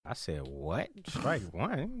I said, what? Strike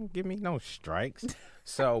one? Give me no strikes.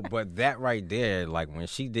 So, but that right there, like when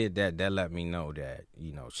she did that, that let me know that,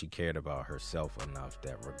 you know, she cared about herself enough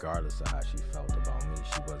that regardless of how she felt about me,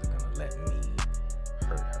 she wasn't going to let me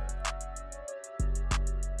hurt her.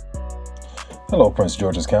 Hello, Prince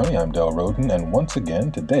George's County. I'm Del Roden, and once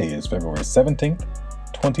again, today is February 17th,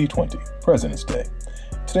 2020, President's Day.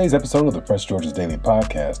 Today's episode of the Prince George's Daily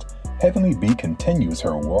Podcast, Heavenly B continues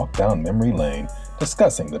her walk down memory lane,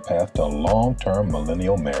 discussing the path to long-term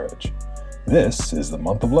millennial marriage. This is the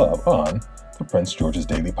month of love on the Prince George's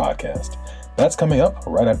Daily Podcast. That's coming up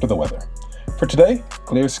right after the weather. For today,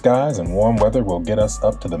 clear skies and warm weather will get us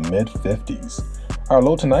up to the mid-50s. Our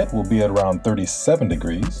low tonight will be at around 37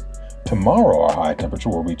 degrees. Tomorrow, our high temperature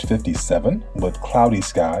will reach 57 with cloudy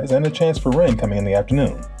skies and a chance for rain coming in the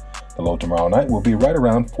afternoon. The low tomorrow night will be right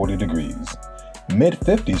around 40 degrees.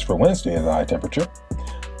 Mid-50s for Wednesday is the high temperature.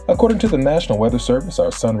 According to the National Weather Service,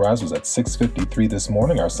 our sunrise was at 6:53 this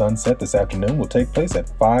morning. Our sunset this afternoon will take place at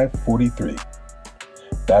 5:43.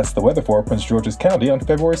 That's the weather for Prince George's County on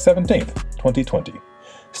February 17th, 2020.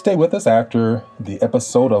 Stay with us after the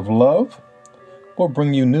episode of Love. We'll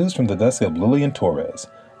bring you news from the desk of Lillian Torres.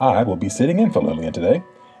 I will be sitting in for Lillian today.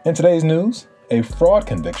 In today's news, a fraud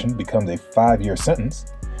conviction becomes a 5-year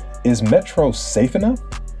sentence. Is Metro safe enough?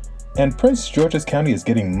 And Prince George's County is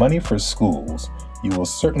getting money for schools. You will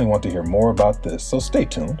certainly want to hear more about this, so stay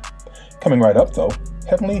tuned. Coming right up, though,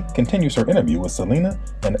 Heavenly continues her interview with Selena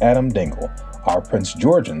and Adam Dingle, our Prince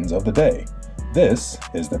Georgians of the day. This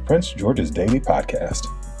is the Prince George's Daily Podcast.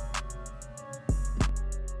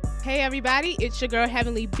 Hey everybody, it's your girl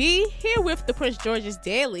Heavenly B here with the Prince George's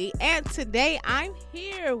Daily, and today I'm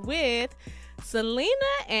here with Selena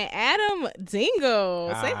and Adam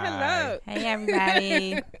Dingle. Hi. Say hello. Hey,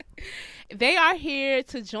 everybody. They are here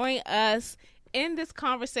to join us in this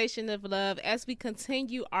conversation of love as we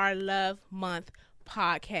continue our Love Month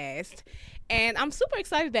podcast. And I'm super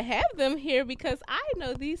excited to have them here because I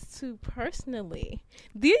know these two personally.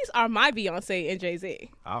 These are my Beyonce and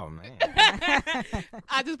Jay-Z. Oh, man.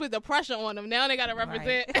 I just put the pressure on them. Now they got to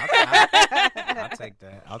represent. I'll take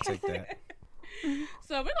that. I'll take that.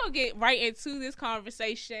 So we're going to get right into this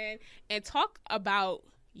conversation and talk about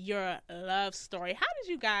your love story. How did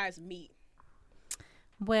you guys meet?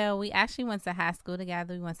 Well, we actually went to high school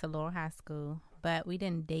together. We went to Laurel High School, but we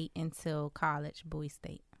didn't date until college, Bowie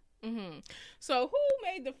State. Mm-hmm. So who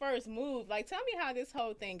made the first move? Like, tell me how this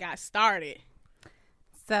whole thing got started.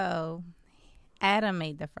 So Adam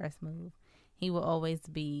made the first move. He will always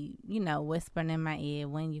be, whispering in my ear,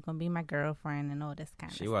 when you going to be my girlfriend and all this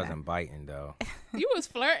kind of stuff. She wasn't biting, though. You was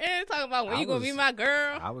flirting, talking about when you going to be my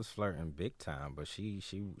girl. I was flirting big time, but she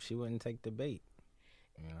wouldn't take the bait,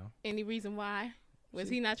 Any reason why? Was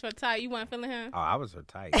he not your type? You weren't feeling him? Oh, I was her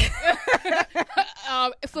type.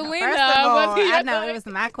 Selena, First of all, was he your I know type? it was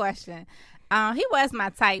my question. He was my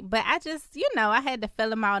type, but I just, I had to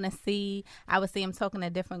fill him out and see. I would see him talking to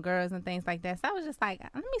different girls and things like that. So I was just like,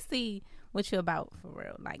 let me see what you about for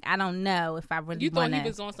real. Like, I don't know if I really You thought wanna... he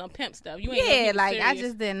was on some pimp stuff. You ain't know he was I serious.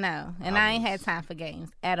 just didn't know. And I ain't had time for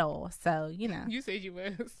games at all. So, You said you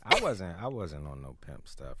was. I wasn't on no pimp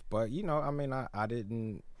stuff, but I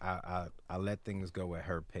didn't. I let things go at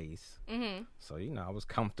her pace. Mm-hmm. So I was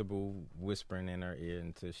comfortable whispering in her ear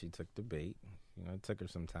until she took the bait. It took her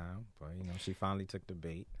some time, but she finally took the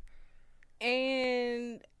bait.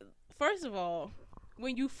 And first of all,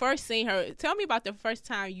 when you first seen her, tell me about the first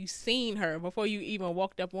time you seen her before you even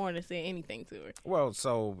walked up on her and said anything to her. Well,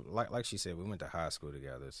 so like she said, we went to high school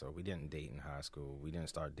together, so we didn't date in high school. We didn't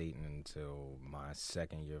start dating until my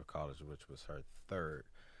second year of college, which was her third.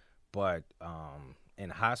 But in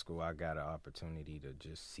high school, I got an opportunity to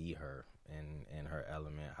just see her in her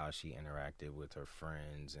element, how she interacted with her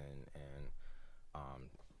friends, and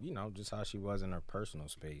just how she was in her personal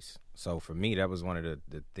space. So for me, that was one of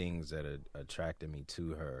the things that attracted me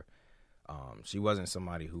to her. She wasn't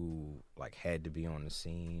somebody who had to be on the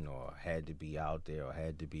scene or had to be out there or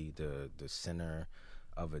had to be the center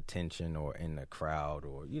of attention or in the crowd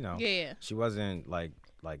or Yeah. She wasn't like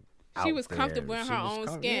She was there. comfortable in She her was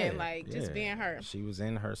own skin, just being her. She was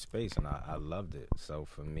in her space, and I loved it. So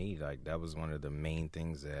for me, that was one of the main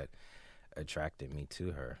things that attracted me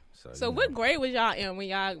to her. So what grade was y'all in when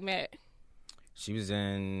y'all met? She was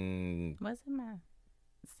in. Was it my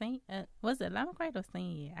was it 11th grade or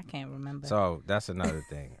senior year? I can't remember. So that's another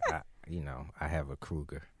thing. I have a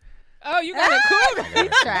Kruger. Oh, you got a cool. You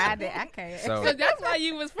tried it. I can't. So So that's why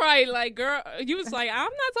you was probably like, girl, you was like, I'm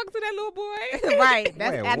not talking to that little boy. Right.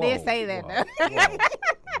 I whoa, did say that, though. whoa.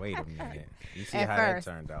 Wait a minute. You see At how first.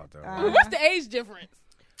 that turned out, though. Uh-huh. What's the age difference?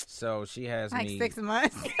 So she has Like me. 6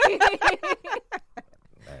 months.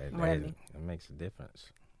 Really. It makes a difference.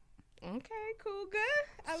 Okay, cool,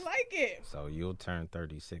 good. I like it. So you'll turn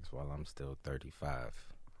 36 while I'm still 35.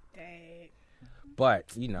 Dang.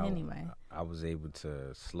 But, Anyway. I was able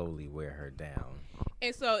to slowly wear her down.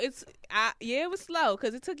 And so it was slow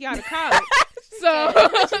because it took y'all to college. So,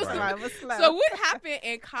 Right. It was slow. so what happened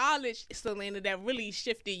in college, Selena, that really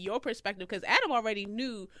shifted your perspective? Because Adam already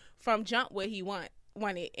knew from jump what he wanted,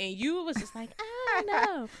 and you was just like, I don't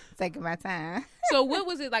know. Taking my time. So what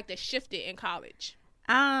was it like that shifted in college?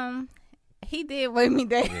 He did with me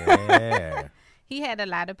there. Yeah. He had a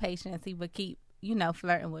lot of patience. He would keep,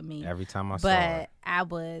 flirting with me. Every time I saw her. But I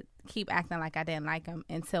would keep acting like I didn't like him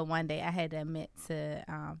until one day I had to admit to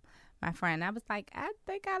my friend, I was like, I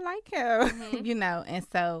think I like him, And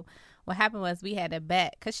so what happened was we had a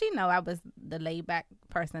bet because she know I was the laid back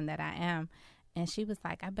person that I am. And she was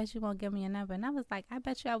like, I bet you won't give me a number. And I was like, I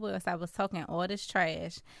bet you I will. So I was talking all this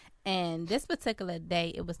trash. And this particular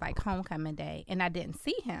day, it was like homecoming day. And I didn't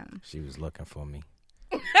see him. She was looking for me.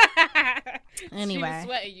 Anyway. She was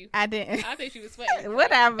sweating you. I didn't. I think she was sweating you.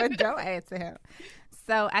 Whatever. Don't answer him.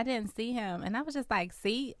 So I didn't see him. And I was just like,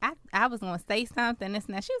 see, I was going to say something. This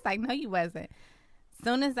and that. She was like, no, you wasn't.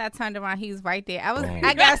 Soon as I turned around, he was right there.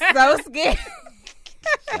 I got so scared.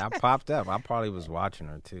 I popped up. I probably was watching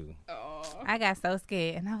her too. I got so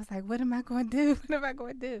scared. And I was like, what am I going to do? What am I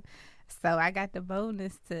going to do? So I got the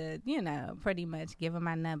boldness to, pretty much give him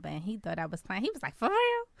my number. And he thought I was playing. He was like, for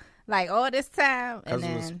real? Like all this time? And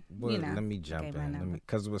then, let me jump in.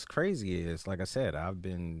 Because what's crazy is, like I said, I've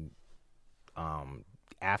been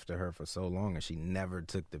after her for so long and she never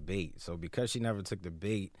took the bait. So because she never took the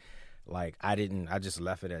bait, like I just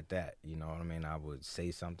left it at that. You know what I mean? I would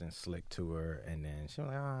say something slick to her and then she was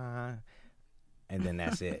like, and then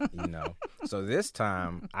that's it, So this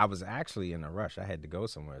time I was actually in a rush. I had to go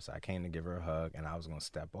somewhere. So I came to give her a hug and I was going to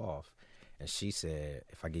step off. And she said,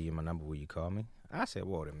 if I give you my number, will you call me? I said,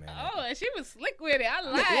 wait a minute. Oh, and she was slick with it. I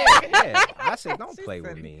like Yeah. I said, don't play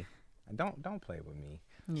with me. Don't play with me.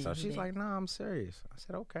 Yeah, so she's like, no, I'm serious. I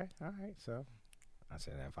said, okay, all right. So I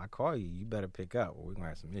said, if I call you, you better pick up or we're going to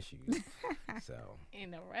have some issues. So.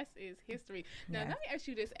 And the rest is history. Now, let me ask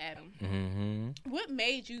you this, Adam. Mm-hmm. What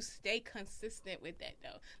made you stay consistent with that,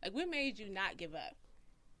 though? Like, what made you not give up?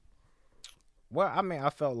 Well, I mean, I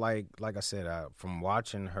felt like I said, from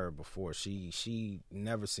watching her before, she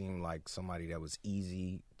never seemed like somebody that was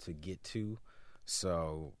easy to get to.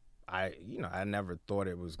 So I never thought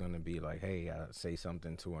it was going to be like, hey, I say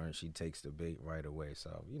something to her and she takes the bait right away.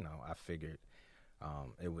 So, I figured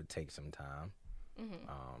it would take some time.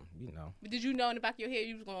 Mm-hmm. But did you know in the back of your head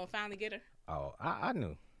you was going to finally get her? Oh, I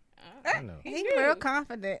knew. I knew. He real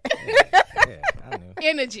confident. Yeah, I knew.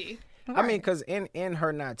 Energy. Right. I mean, because in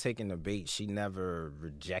her not taking the bait, she never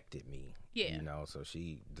rejected me. Yeah. So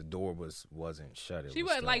the door wasn't shut. She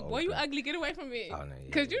wasn't like, boy, you ugly, get away from me. Oh, no,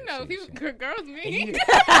 Because girls mean.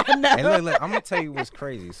 And look, I'm going to tell you what's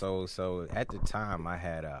crazy. So at the time, I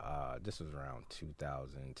had this was around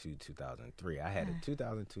 2002, 2003. I had a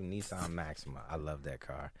 2002 Nissan Maxima. I love that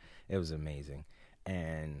car. It was amazing.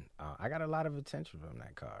 And I got a lot of attention from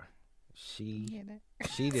that car. She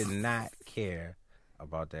did not care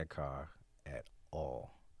about that car at all.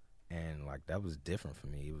 And like that was different for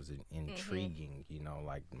me. It was intriguing,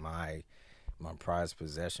 like my prized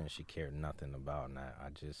possession she cared nothing about, and I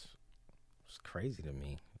just, it was crazy to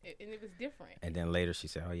me. And it was different. And then later she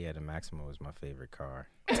said, oh yeah, the Maxima was my favorite car.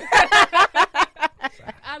 I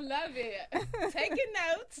love it. Taking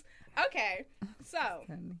notes. Okay, so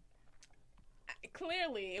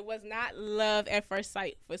clearly it was not love at first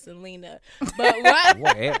sight for Selena. But what?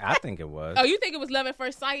 Well, I think it was. Oh, you think it was love at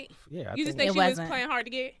first sight? Yeah. You just think she was playing hard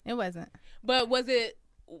to get? It wasn't. But was it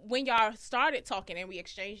when y'all started talking and we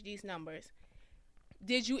exchanged these numbers,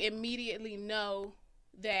 did you immediately know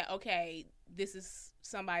that, okay, this is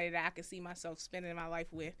somebody that I could see myself spending my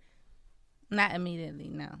life with? Not immediately,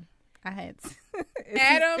 no. I had to.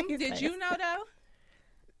 Adam, did you know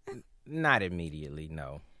though? Not immediately,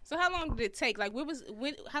 no. So how long did it take? Like,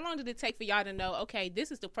 how long did it take for y'all to know, okay,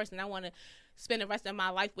 this is the person I want to spend the rest of my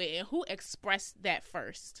life with, and who expressed that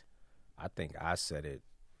first? I think I said it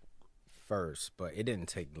first, but it didn't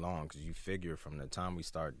take long because you figure from the time we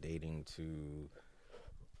start dating to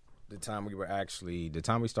the time we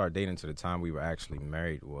started dating to the time we were actually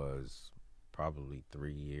married was probably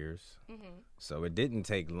 3 years. Mm-hmm. So it didn't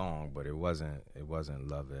take long, but it wasn't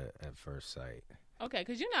love at first sight. Okay,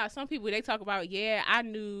 because some people, they talk about, yeah, I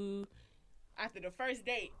knew after the first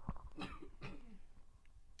date.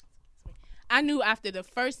 I knew after the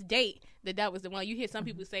first date that was the one. You hear some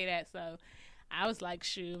people say that, so I was like,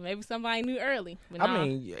 shoot, maybe somebody knew early. But I nah.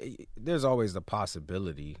 mean, there's always the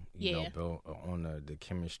possibility, you know, Yeah. built on the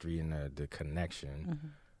chemistry and the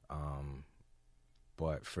connection.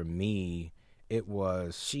 But for me, it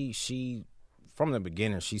was she from the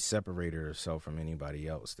beginning. She separated herself from anybody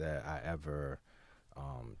else that I ever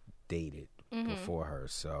dated before her.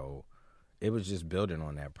 So it was just building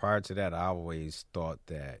on that. Prior to that, I always thought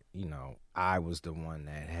that, you know, I was the one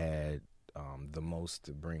that had the most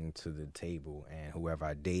to bring to the table, and whoever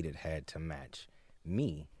I dated had to match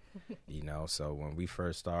me. You know, so when we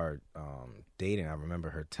first started dating, I remember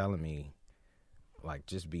her telling me, like,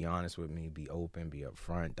 just be honest with me, be open, be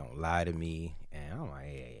upfront, don't lie to me. And I'm like,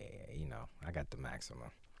 hey, you know, I got the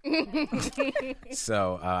maximum.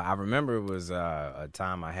 So I remember it was a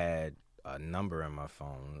time I had a number in my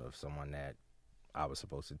phone of someone that I was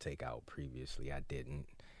supposed to take out previously. I didn't.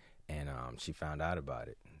 And she found out about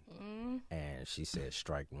it. And she said,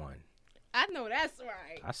 strike one. I know that's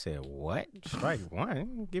right. I said, what? Strike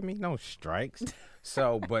one? Give me no strikes.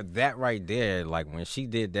 So, but that right there, like when she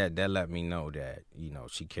did that, that let me know that, you know,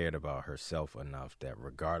 she cared about herself enough that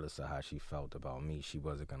regardless of how she felt about me, she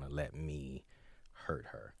wasn't going to let me hurt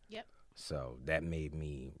her. Yep. So that made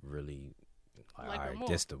me really, Like her all right, more.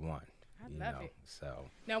 this the one. I You love know, it. so.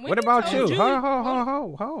 Now, when What he about told you?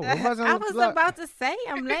 Ho. It wasn't I was look- about to say,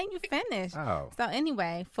 I'm letting you finish. Oh. So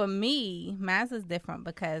anyway, for me, mine was different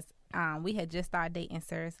because we had just started dating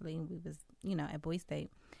seriously. We was, you know, at Boy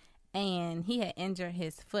State, and he had injured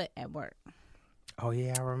his foot at work. Oh,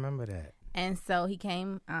 yeah, I remember that. And so he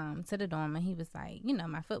came to the dorm, and he was like, you know,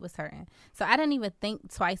 my foot was hurting. So I didn't even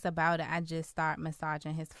think twice about it. I just started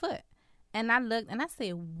massaging his foot. And I looked and I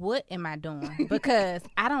said, what am I doing? Because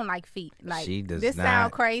I don't like feet. Like, She does this not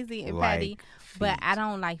sound crazy and petty, like but feet. I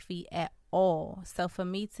don't like feet at all. So for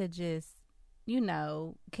me to just, you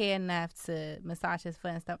know, care enough to massage his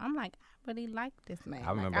foot and stuff, I'm like, I really like this man.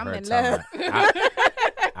 I remember like, I'm her in telling love.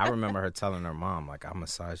 I remember her telling her mom, like, I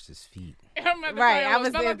massaged his feet. I remember Right, I I was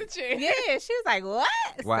fell there. off the chair. Yeah, she was like, what?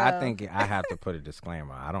 Well, I So, think I have to put a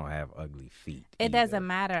disclaimer. I don't have ugly feet. it either. doesn't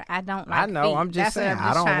matter. I don't like I know. feet. I'm just That's what saying. I'm I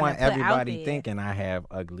just don't trying want to put out everybody there. thinking I have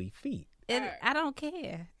ugly feet. I don't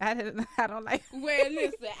care. I don't like. Well,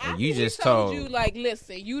 listen, after you he just told told- you, like,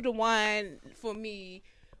 listen, you the one for me.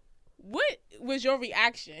 What was your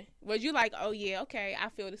reaction? Was you like, oh yeah, okay, I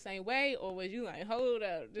feel the same way, or was you like, hold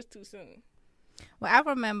up, this too soon? Well, I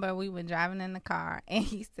remember we were driving in the car, and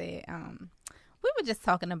he said, we were just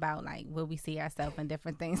talking about, like, where we see ourselves and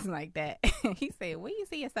different things like that. He said, where you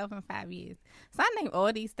see yourself in 5 years? So I named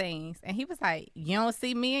all these things, and he was like, you don't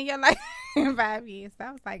see me in your life in 5 years? So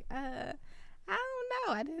I was like, I don't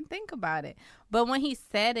know. I didn't think about it. But when he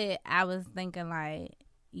said it, I was thinking, like,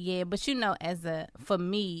 yeah, but you know, for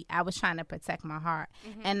me, I was trying to protect my heart,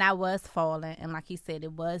 and I was falling, and like he said,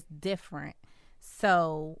 it was different.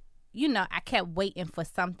 So, you know, I kept waiting for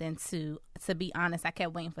something to be honest, I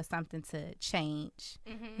kept waiting for something to change.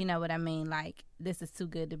 You know what I mean? Like, this is too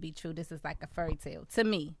good to be true. This is like a fairy tale to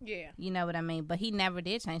me. Yeah. You know what I mean? But he never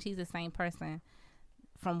did change. He's the same person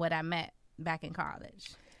from what I met back in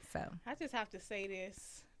college. So I just have to say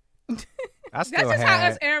this. I That's still just how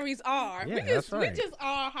us had. Aries are. Yeah, we that's just right. we just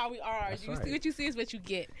are how we are. That's You right. see what you see is what you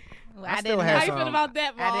get. well, I I still didn't had How know. you feel about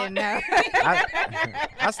that, Vaughn? I didn't know.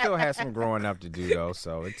 I still had some growing up to do though,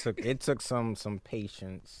 so it took some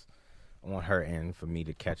patience on her end for me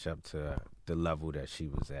to catch up to the level that she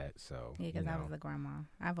was at. So Yeah, because you I know. was a grandma.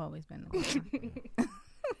 I've always been a grandma.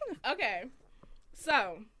 Okay,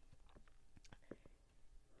 so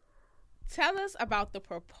tell us about the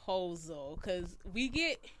proposal, because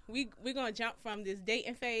we're gonna jump from this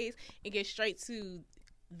dating phase and get straight to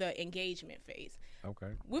the engagement phase.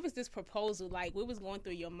 Okay. What was this proposal like? What was going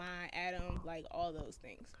through your mind, Adam? Like all those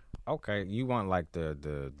things. Okay, you want like the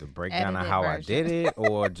breakdown of Edited how version. I did it,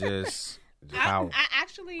 or just how? I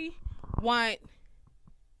actually want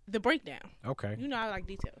the breakdown. Okay. You know, I like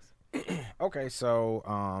details. Okay, so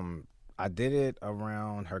I did it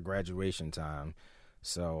around her graduation time.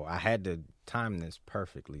 So I had to time this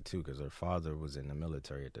perfectly too, because her father was in the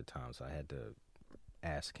military at the time. So I had to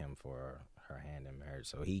ask him for her hand in marriage.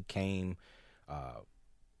 So he came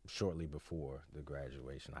shortly before the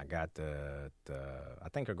graduation. I got the I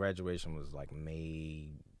think her graduation was like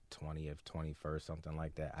May 20th, 21st, something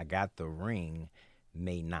like that. I got the ring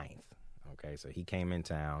May 9th. Okay, so he came in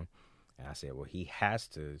town, and I said, well, he has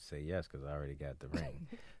to say yes because I already got the ring.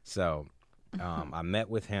 So I met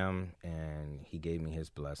with him, and he gave me his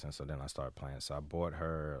blessing. So then I started playing. So I bought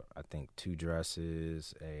her, I think, 2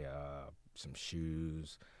 dresses, some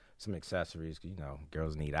shoes, some accessories. You know,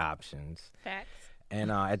 girls need options. Facts. And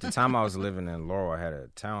at the time I was living in Laurel, I had a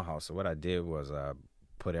townhouse. So what I did was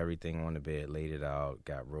put everything on the bed, laid it out,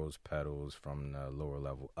 got rose petals from the lower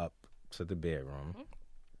level up to the bedroom.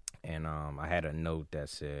 And I had a note that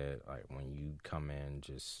said, like, when you come in,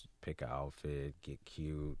 just pick an outfit, get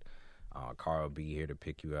cute. Carl will be here to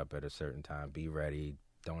pick you up at a certain time. Be ready.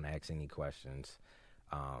 Don't ask any questions,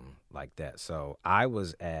 like that. So I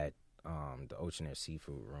was at the Ocean Air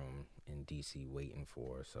Seafood Room in D.C. waiting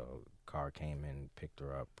for her. So Carl came in, picked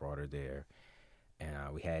her up, brought her there,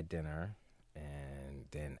 and we had dinner. And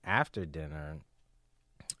then after dinner,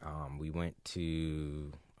 we went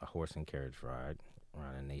to a horse and carriage ride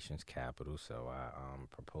around the nation's capital. So I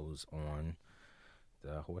proposed on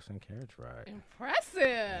the horse and carriage ride. Impressive.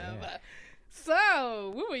 Yeah.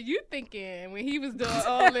 So, what were you thinking when he was doing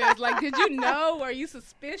all this? Like, did you know? Were you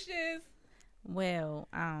suspicious? Well,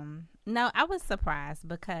 no, I was surprised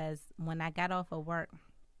because when I got off of work,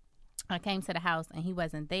 I came to the house and he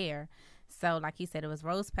wasn't there. So, like you said, it was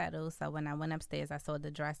rose petals. So when I went upstairs, I saw the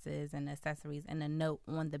dresses and the accessories and a note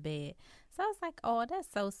on the bed. So I was like, oh, that's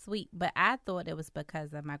so sweet. But I thought it was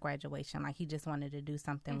because of my graduation. Like, he just wanted to do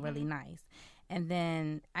something really nice. And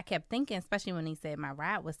then I kept thinking, especially when he said my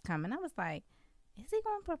ride was coming, I was like, is he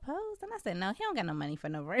going to propose? And I said, no, he don't got no money for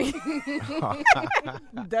no ring.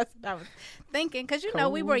 That's what I was thinking. Because, you know,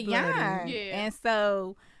 we were young. Yeah. And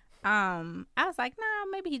so I was like, nah,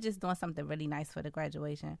 maybe he's just doing something really nice for the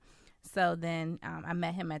graduation. So then I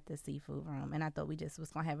met him at the seafood room, and I thought we just was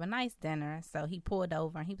going to have a nice dinner. So he pulled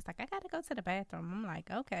over, and he was like, I got to go to the bathroom. I'm like,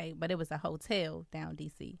 okay. But it was a hotel down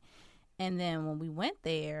D.C. And then when we went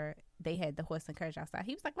there, they had the horse and carriage outside.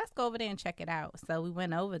 He was like, let's go over there and check it out. So we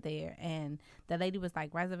went over there, and the lady was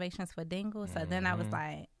like, reservations for Dingle. So then I was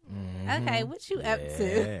like, okay, what you up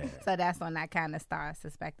to? So that's when I kind of started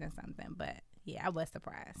suspecting something. But, yeah, I was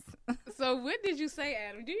surprised. So what did you say,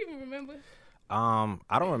 Adam? Do you even remember? I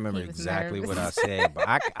don't remember exactly nervous. what I said, but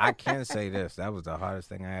I can say this. That was the hardest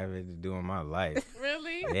thing I ever had to do in my life.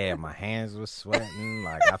 Really? Yeah, my hands was sweating.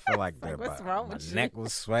 Like, I feel like, what's wrong my with you? neck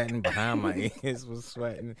was sweating, behind my ears was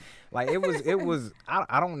sweating. Like, it was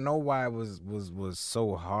I don't know why it was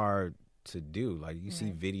so hard to do. Like, you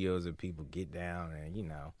see videos of people get down and, you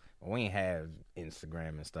know, we ain't have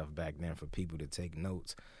Instagram and stuff back then for people to take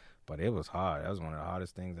notes. But it was hard. That was one of the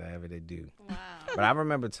hardest things I ever did do. Wow. But I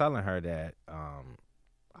remember telling her that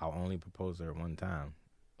I'll only propose to her one time.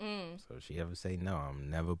 So if she ever say no, I'm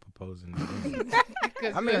never proposing again.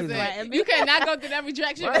 I mean, you cannot go through that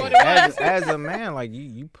rejection right. more than once. As a man, like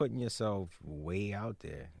you putting yourself way out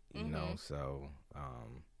there, you know. So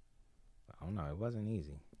I don't know. It wasn't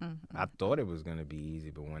easy. I thought it was gonna be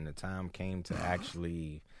easy, but when the time came to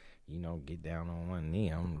actually, you know, get down on one knee,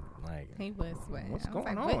 I'm like, He was sweating. what's I was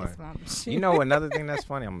going like, on? what is wrong with you? You know, another thing that's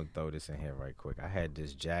funny, I'm gonna throw this in here right quick. I had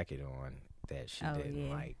this jacket on that she Oh, didn't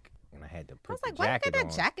yeah. like, and I had to I put was the like, why you jacket got on.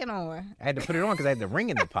 that jacket on? I had to put it on because I had the ring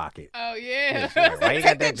in the pocket. Oh, yeah. She like, why you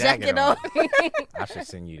got that jacket on? on. I should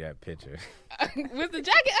send you that picture. Was the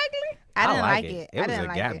jacket ugly? I didn't like it. it. It I was didn't a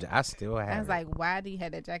like gap. it. I still have I was it. like, why do you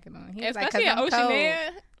have that jacket on? He was like, Especially 'cause at I'm Ocean cold.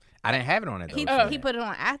 Air. I didn't have it on it though. Oh. He put it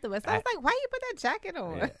on afterwards. I was like, why you put that jacket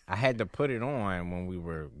on? Yeah. I had to put it on when we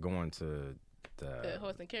were going to The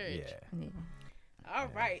horse and carriage. Yeah. All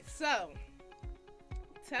right. So,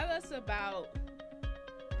 tell us about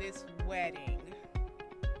this wedding.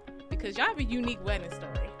 Because y'all have a unique wedding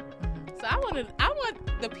story. So I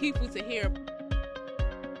want the people to hear.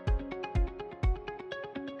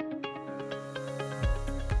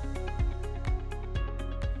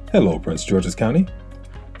 Hello, Prince George's County.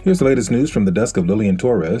 Here's the latest news from the desk of Lillian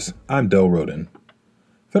Torres. I'm Del Roden.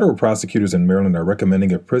 Federal prosecutors in Maryland are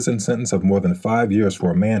recommending a prison sentence of more than 5 years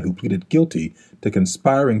for a man who pleaded guilty to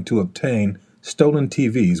conspiring to obtain stolen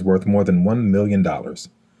TVs worth more than $1 million.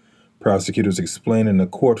 Prosecutors explain in a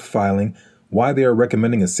court filing why they are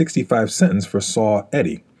recommending a 65 sentence for Saul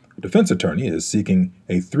Eddy. A defense attorney is seeking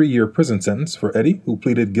a 3-year prison sentence for Eddy, who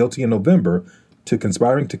pleaded guilty in November to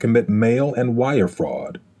conspiring to commit mail and wire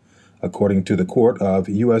fraud, according to the court of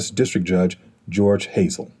U.S. District Judge George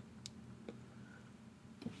Hazel.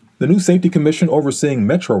 The new Safety Commission overseeing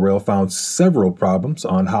Metrorail found several problems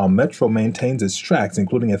on how Metro maintains its tracks,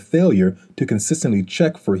 including a failure to consistently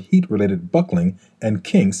check for heat-related buckling and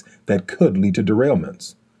kinks that could lead to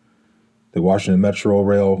derailments. The Washington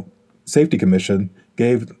Metrorail Safety Commission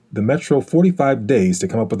gave the Metro 45 days to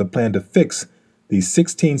come up with a plan to fix the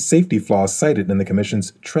 16 safety flaws cited in the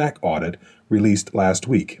Commission's track audit released last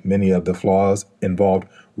week. Many of the flaws involved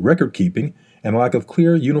record-keeping and a lack of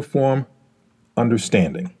clear, uniform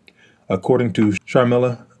understanding. According to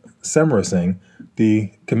Sharmila Samarasinghe,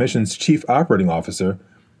 the Commission's chief operating officer,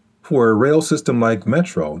 for a rail system like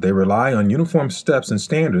Metro, they rely on uniform steps and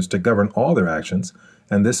standards to govern all their actions,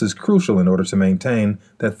 and this is crucial in order to maintain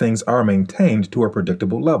that things are maintained to a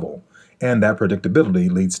predictable level, and that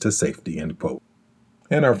predictability leads to safety, end quote.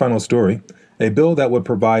 And our final story, a bill that would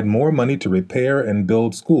provide more money to repair and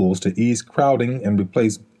build schools to ease crowding and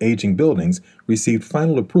replace aging buildings received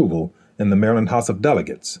final approval in the Maryland House of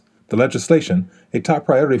Delegates. The legislation, a top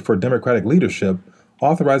priority for Democratic leadership,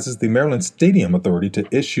 authorizes the Maryland Stadium Authority to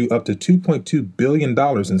issue up to $2.2 billion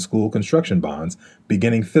in school construction bonds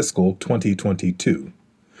beginning fiscal 2022.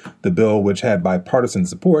 The bill, which had bipartisan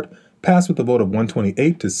support, passed with a vote of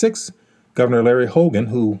 128 to 6. Governor Larry Hogan,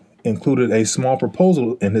 who included a small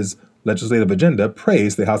proposal in his legislative agenda,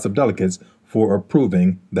 praised the House of Delegates for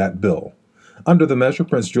approving that bill. Under the measure,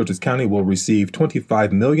 Prince George's County will receive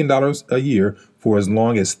 $25 million a year for as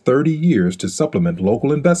long as 30 years to supplement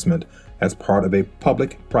local investment as part of a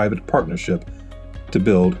public-private partnership to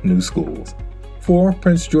build new schools. For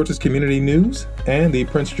Prince George's Community News and the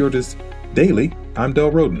Prince George's Daily, I'm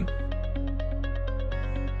Del Roden.